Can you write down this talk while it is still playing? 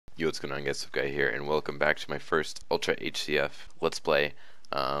Yo, what's going on guys, SwiftGaia here, and welcome back to my first Ultra HCF Let's Play.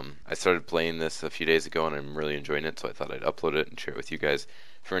 I started playing this a few days ago and I'm really enjoying it, so I thought I'd upload it and share it with you guys.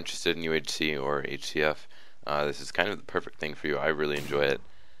 If you're interested in UHC or HCF, this is kind of the perfect thing for you. I really enjoy it.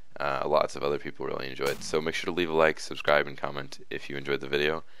 Lots of other people really enjoy it, so make sure to leave a like, subscribe, and comment if you enjoyed the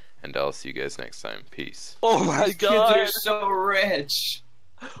video, and I'll see you guys next time. Peace. Oh my god! Kids are so rich!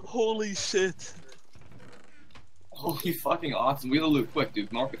 Holy shit! Holy fucking awesome. We gotta loot quick,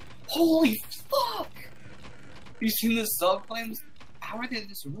 dude. Mark it. Holy fuck! You seen the subclaims? How are they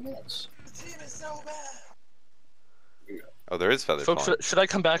this rich? The team is so bad! Oh, there is feather Folks, falling. should I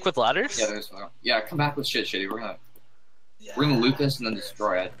come back with ladders? Yeah, there's one. Yeah, come back with shit, Shitty. We're gonna loot this and then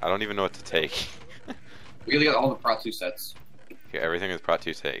destroy it. I don't even know what to take. We gotta get all the Pro 2 sets. Okay, everything is Pro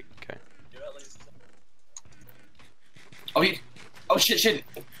 2 take. Okay. Oh shit.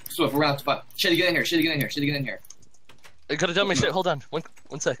 Swift, we're gonna have to fight. Shitty, get in here. Shitty, get in here. I gotta dump my shit. Hold on. One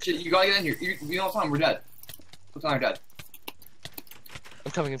sec. Shit, you gotta get in here. You know what time? We're dead. What time we're dead?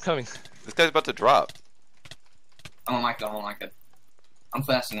 I'm coming. This guy's about to drop. I'm on my kid. I'm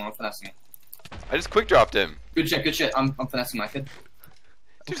finessing him. I just quick dropped him. Good shit. I'm finessing my kid.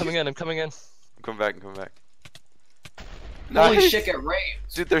 I'm coming in. I'm coming back. Holy Nice. shit, get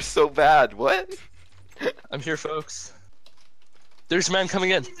raped. Dude, they're so bad. What? I'm here, folks. There's a man coming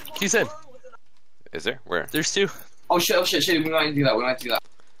in. He's in. Is there? Where? There's two. Oh shit, we might do that.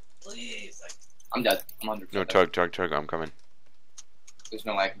 Please. I'm dead. I'm 100%. No, chug. I'm coming. There's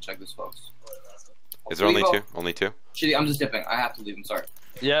no way I can check this, folks. Is there only two? Only two? Shitty, I'm just dipping. I have to leave. I'm sorry.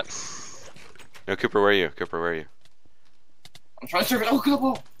 Yep. No, Cooper, where are you? I'm trying to serve it. Oh, good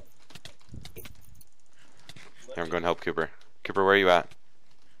ball. Here, I'm going to help Cooper. Cooper, where are you at?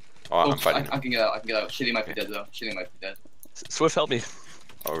 Oh, I'm fighting I him. can get out. Shitty might be dead, though. Swift, help me.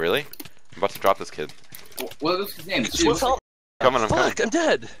 Oh, really? I'm about to drop this kid. What are those names? Swift, help. I'm coming. Fuck, I'm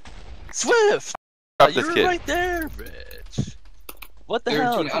dead. Swift! Drop this You're kid. right there, bitch. What the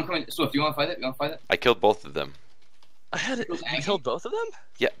hell? I'm coming. Swift, you want to fight it? I killed both of them. I had it. You killed both of them?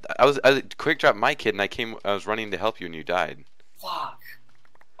 Yeah, I quick dropped my kid and I was running to help you and you died. Fuck.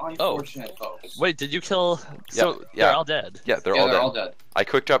 Unfortunate, folks. Wait, did you kill? So yeah. they're all dead. Yeah, they're all dead. I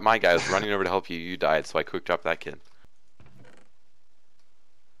quick dropped my guy. I was running over to help you. You died, so I quick dropped that kid.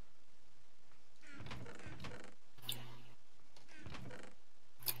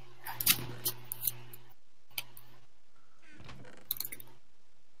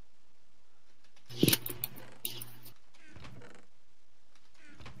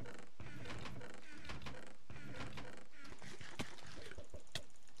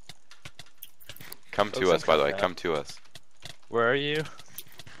 Come to us, by the way. Come to us. Where are you?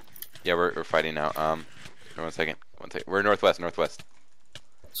 Yeah, we're fighting now. One second. We're northwest.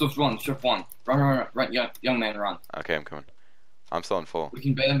 Swift one. Run, young man, run. Okay, I'm coming. I'm still in full. We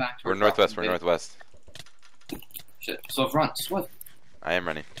can bait him back. We're northwest. Shit. Swift, run. Swift. I am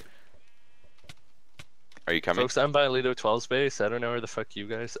running. Are you coming? Folks, I'm by Lido 12's base. I don't know where the fuck you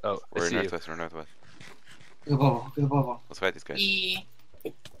guys. Oh, We're I see northwest. Good bubble. Let's fight these guys.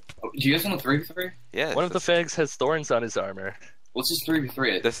 Oh, do you guys want a 3v3? Yeah. One of the fags has thorns on his armor. Let's just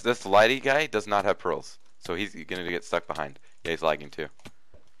 3v3 it. This lighty guy does not have pearls, so he's gonna get stuck behind. Yeah, he's lagging too.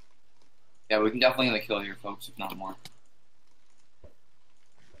 Yeah, we can definitely get a kill here, folks, if not more.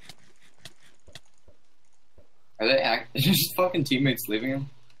 Are they just fucking teammates leaving him?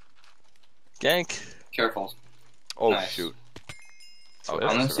 Gank. Careful. Oh Nice. shoot. Oh,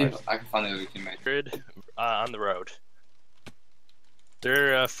 I'm gonna see survived. if I can find the other teammate. Grid, on the road.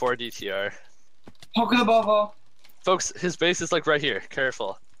 They're 4 DTR. Poke the bubble! Folks, his base is like right here.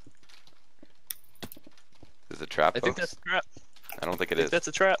 Careful. Is it a trap? I think folks? that's a trap. I don't think it I think is. that's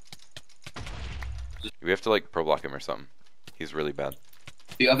a trap. We have to like pro block him or something. He's really bad.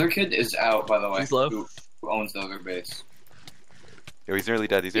 The other kid is out, by the way. He's low. Who owns the other base. Yo, he's nearly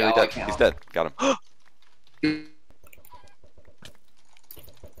dead. He's Yeah, nearly I dead. can't He's help. dead. Got him.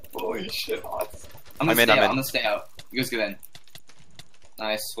 Holy shit, I'm I'm in. gonna stay out. You guys get in.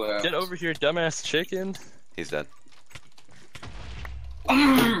 Nice, Swift. Get over here, dumbass chicken. He's dead.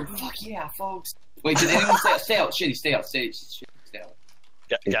 Fuck yeah, folks. Wait, did anyone stay out? Shitty, stay out. Stay out.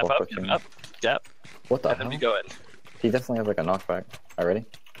 Gap up. Gap. What the And then hell? we go in. He definitely has like a knockback already.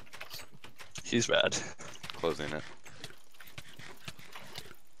 He's bad. Closing it.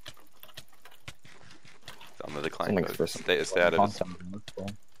 It's on the decline. Something's But for some stay out of his.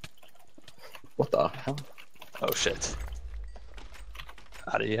 What the hell? Oh shit.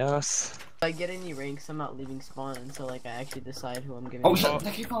 Adios. If I get any ranks, I'm not leaving spawn until like I actually decide who I'm giving. Oh it to. shit,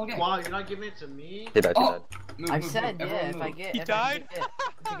 that keep calling again. Wow, you're not giving it to me? He died. Oh. I've said yeah. Everyone If I move. get, He if died?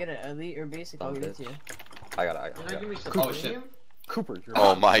 I get an elite or basic, I'll give it to you. I got You're not it. giving me Oh shit. Cooper, you're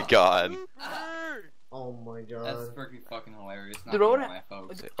Oh my god. Oh my god. That's freaking fucking hilarious. Not Dude, gonna what- lie,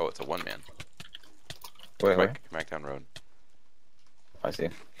 folks. Oh, it's a one man. Wait, Come wait. back down road. I see.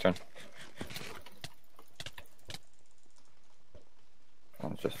 Turn. Oh,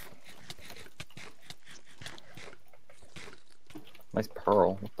 it's just nice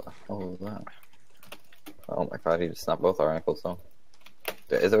pearl. What the hell is that? Oh my god, he just snapped both our ankles though.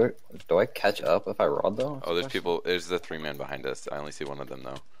 Is there? Do I catch up if I rod though? Oh, there's people. There's the 3-man behind us. I only see one of them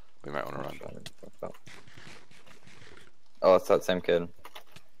though. We might want to run. Oh, it's that same kid.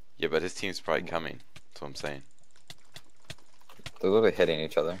 Yeah, but his team's probably coming. That's what I'm saying. They're literally hitting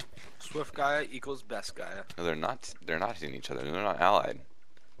each other. SwiftGaia equals best Gaia. No, they're not. They're not hitting each other. They're not allied.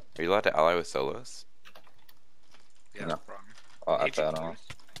 Are you allowed to ally with solos? Yeah, No. problem. Oh, I don't know.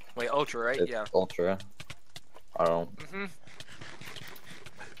 Wait, Ultra, right? It's Yeah. Ultra. I don't. Mm-hmm.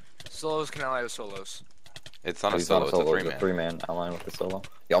 Solos can ally with solos. It's not a He's solo. not It's a solo. It's 3-man. 3-man outline with the solo.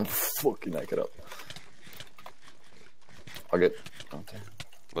 Yeah, I'm fucking naked up. I'll get. Okay.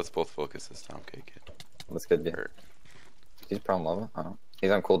 Let's both focus this time, okay, kid. Let's get you. Hurt. He's probably lava. I don't know.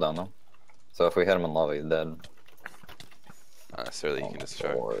 He's on cooldown though. So if we hit him in lava, he's dead. Not necessarily. You Oh can my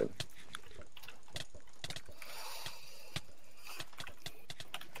destroy. lord.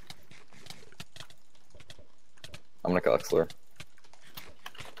 I'm gonna kill Exler.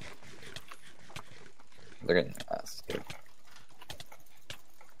 They're getting ass kicked.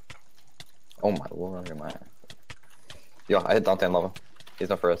 Oh my lord, look at my ass. Yo, I hit Dante in lava. He's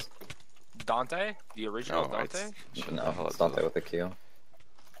not for us. Dante? The original No, Dante? Shut the No, hell it's up, Dante with a Q.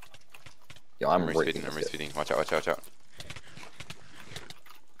 Yo, I'm I'm raking respeeding. I'm this shit. respeeding. Watch out! Watch out! Watch out!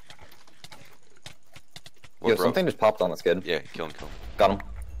 Yo, What, bro? something just popped on this kid. Yeah, kill him. Kill him. Got him.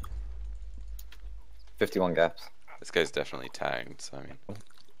 51 gaps. This guy's definitely tagged. So I mean,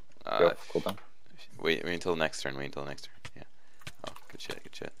 Go, cooldown. wait until next turn. Wait until next turn. Yeah. Oh, good shit.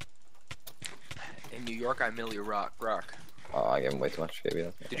 Good shit. In New York, I merely rock. Oh, I gave him way too much. Gave you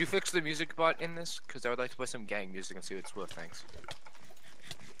that. Did you fix the music bot in this? Because I would like to play some gang music and see what Swift thinks.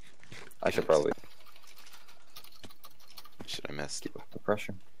 I should probably Shit, I missed. keep up the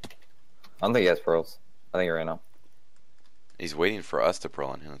pressure. I don't think he has pearls. I think he ran out. He's waiting for us to pearl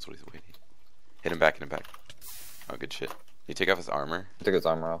on him. That's what he's waiting. Hit him back. Hit him back. Oh, good shit. He take off his armor. He took his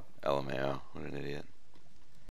armor off. LMAO. What an idiot.